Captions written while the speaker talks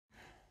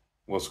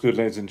What's good,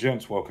 ladies and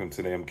gents? Welcome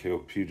to the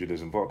MKO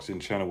Pugilism Boxing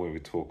channel where we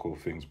talk all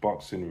things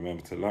boxing.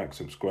 Remember to like,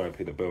 subscribe,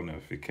 hit the bell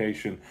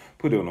notification,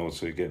 put it on all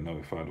so you get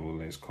notified of all the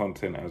latest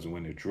content as and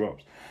when it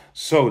drops.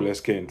 So let's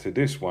get into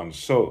this one.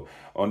 So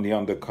on the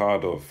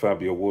undercard of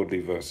Fabio Wardley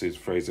versus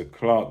Fraser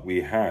Clark,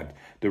 we had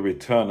the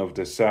return of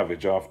the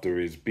Savage after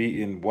his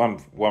beating,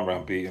 one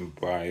round beating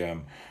by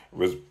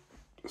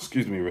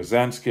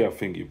Rozansky, I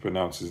think you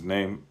pronounce his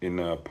name, in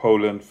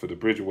Poland for the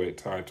Bridgerweight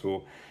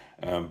title.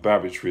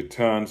 Babic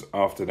returns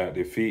after that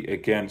defeat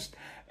against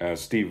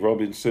Steve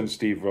Robinson.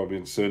 Steve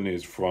Robinson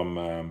is from,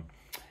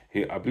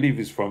 I believe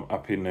he's from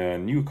up in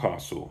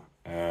Newcastle.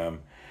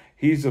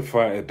 He's a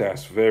fighter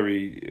that's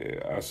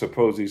very, I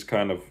suppose he's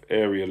kind of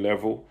area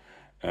level,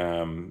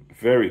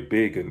 very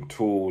big and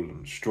tall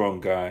and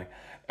strong guy.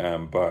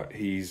 But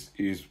he's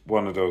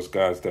one of those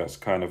guys that's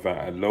kind of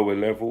at a lower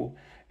level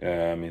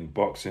in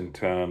boxing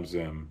terms.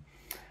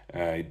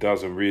 He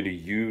doesn't really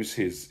use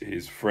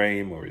his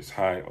frame or his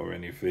height or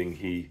anything.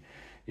 He,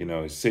 is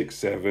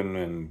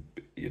 6'7", and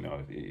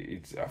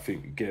I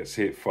think he gets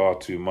hit far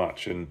too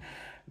much. And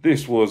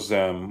this was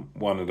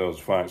one of those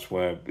fights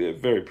where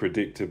very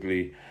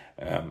predictably,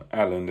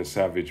 Alan the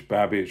Savage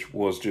Babic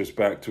was just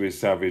back to his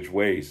savage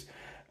ways.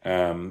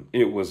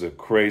 It was a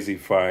crazy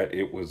fight.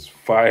 It was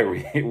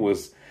fiery. It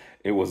was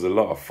a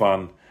lot of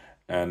fun.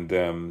 And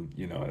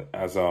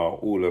as are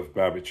all of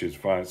Babic's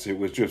fights, it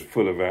was just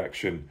full of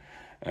action.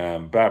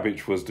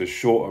 Babic was the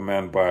shorter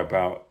man by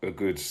about a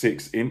good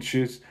 6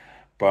 inches,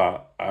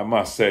 but I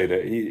must say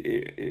that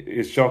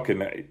it's shocking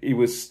that he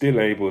was still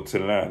able to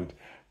land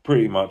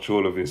pretty much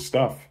all of his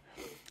stuff.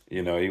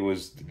 He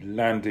was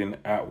landing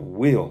at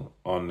will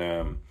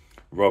on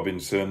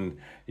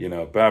Robinson.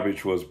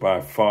 Babic was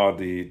by far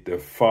the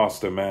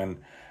faster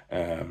man.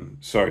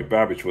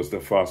 Babic was the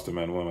faster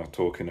man. What am I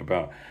talking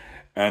about?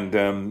 And,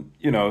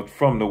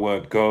 from the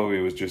word go, he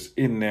was just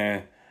in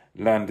there,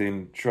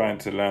 trying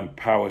to land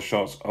power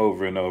shots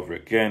over and over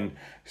again,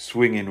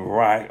 swinging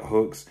right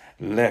hooks,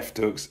 left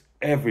hooks,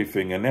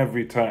 everything. And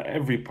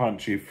every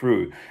punch he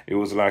threw, it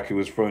was like he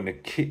was throwing a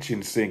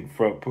kitchen sink,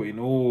 putting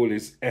all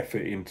his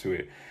effort into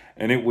it.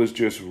 And it was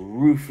just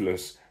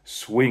ruthless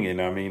swinging.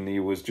 I mean,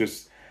 he was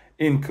just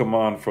in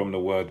command from the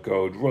word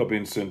go.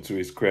 Robinson, to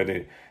his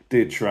credit,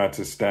 did try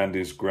to stand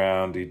his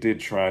ground. He did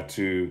try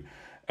to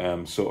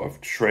sort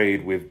of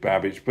trade with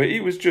Babic, but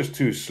he was just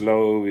too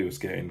slow. He was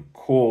getting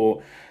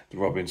caught.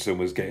 Robinson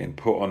was getting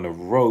put on the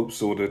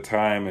ropes all the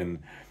time,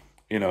 and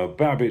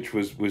Babic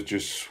was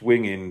just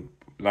swinging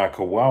like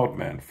a wild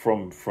man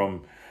from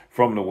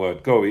the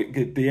word go.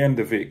 The end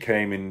of it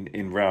came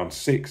in round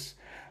 6,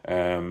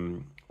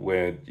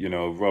 where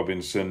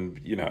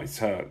Robinson, he's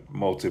hurt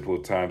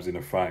multiple times in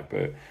a fight,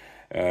 but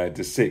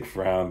the 6th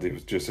round it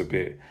was just a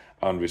bit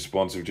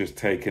unresponsive, just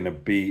taking a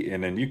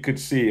beating, and you could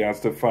see as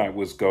the fight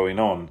was going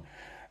on,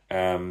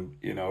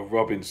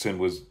 Robinson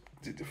was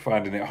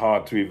finding it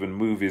hard to even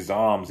move his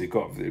arms. He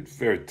got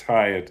very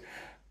tired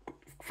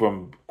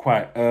from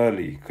quite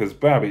early, because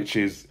Babic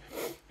is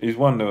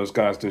one of those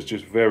guys that's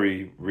just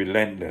very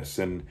relentless,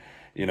 and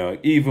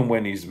even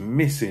when he's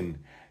missing,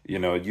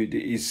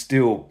 he's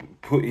still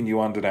putting you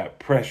under that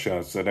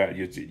pressure, so that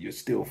you're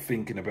still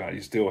thinking about,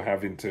 you're still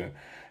having to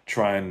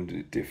try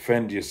and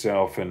defend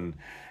yourself. And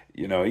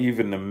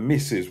even the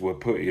misses were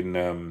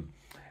putting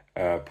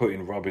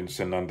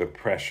Robinson under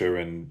pressure.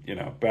 And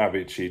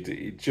Babic,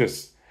 he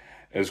just,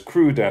 as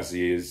crude as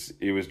he is,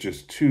 he was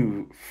just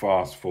too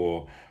fast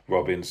for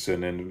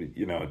Robinson. And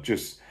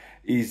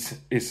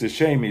it's a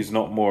shame he's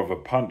not more of a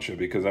puncher,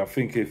 because I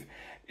think if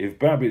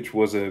Babic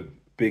was a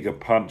bigger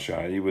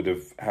puncher, he would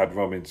have had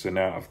Robinson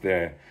out of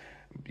there,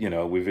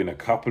 within a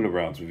couple of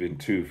rounds, within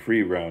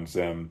 2-3 rounds,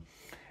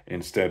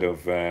 instead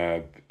of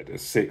the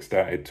 6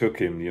 that it took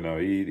him.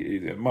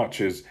 He as much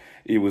as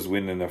he was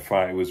winning the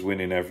fight, he was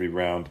winning every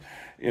round.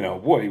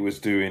 What he was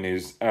doing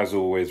is, as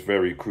always,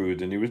 very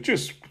crude, and he was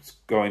just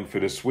going for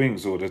the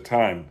swings all the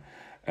time.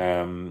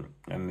 And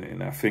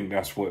I think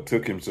that's what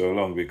took him so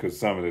long, because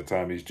some of the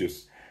time he's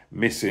just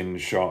missing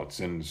shots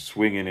and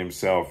swinging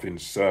himself in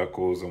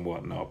circles and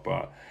whatnot.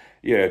 But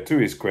yeah, to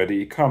his credit,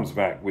 he comes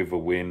back with a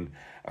win.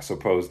 I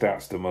suppose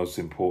that's the most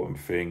important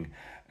thing.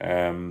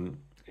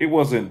 It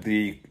wasn't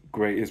the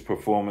greatest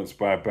performance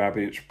by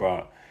Babic,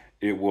 but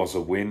it was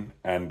a win,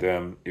 and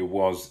it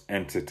was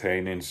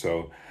entertaining.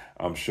 So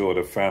I'm sure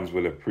the fans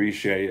will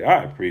appreciate it.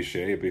 I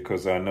appreciate it,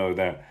 because I know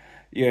that,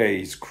 yeah,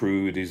 he's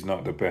crude, he's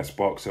not the best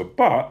boxer,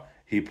 but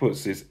he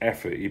puts his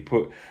effort.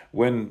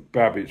 When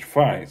Babic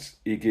fights,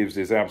 he gives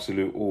his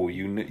absolute all.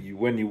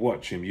 When you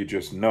watch him, you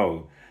just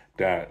know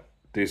that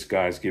this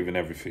guy's giving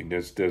everything.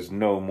 There's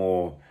no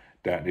more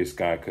that this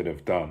guy could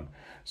have done.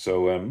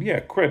 So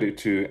credit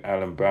to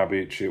Alan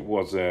Babic. It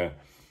was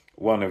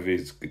one of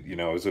his, it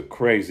was a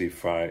crazy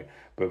fight,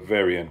 but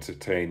very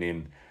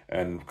entertaining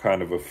and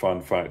kind of a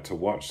fun fight to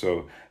watch.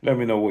 So let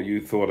me know what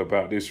you thought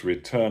about this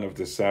return of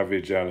the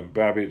Savage, Alan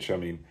Babic. I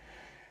mean,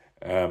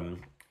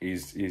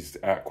 he's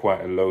at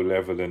quite a low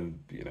level, and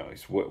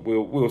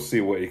we'll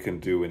see what he can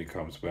do when he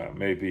comes back.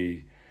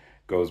 Maybe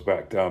goes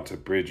back down to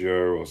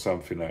Bridger or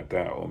something like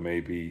that, or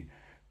maybe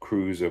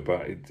cruiser,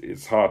 but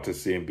it's hard to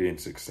see him being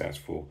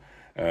successful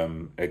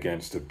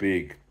against the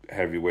big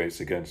heavyweights,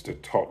 against the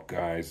top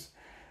guys,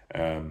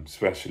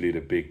 especially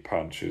the big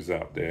punchers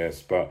out there.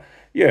 But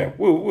yeah,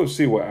 we'll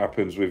see what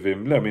happens with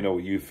him. Let me know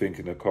what you think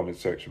in the comment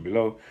section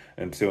below.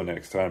 Until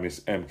next time, it's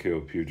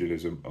MKO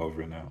Pugilism,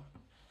 over and out.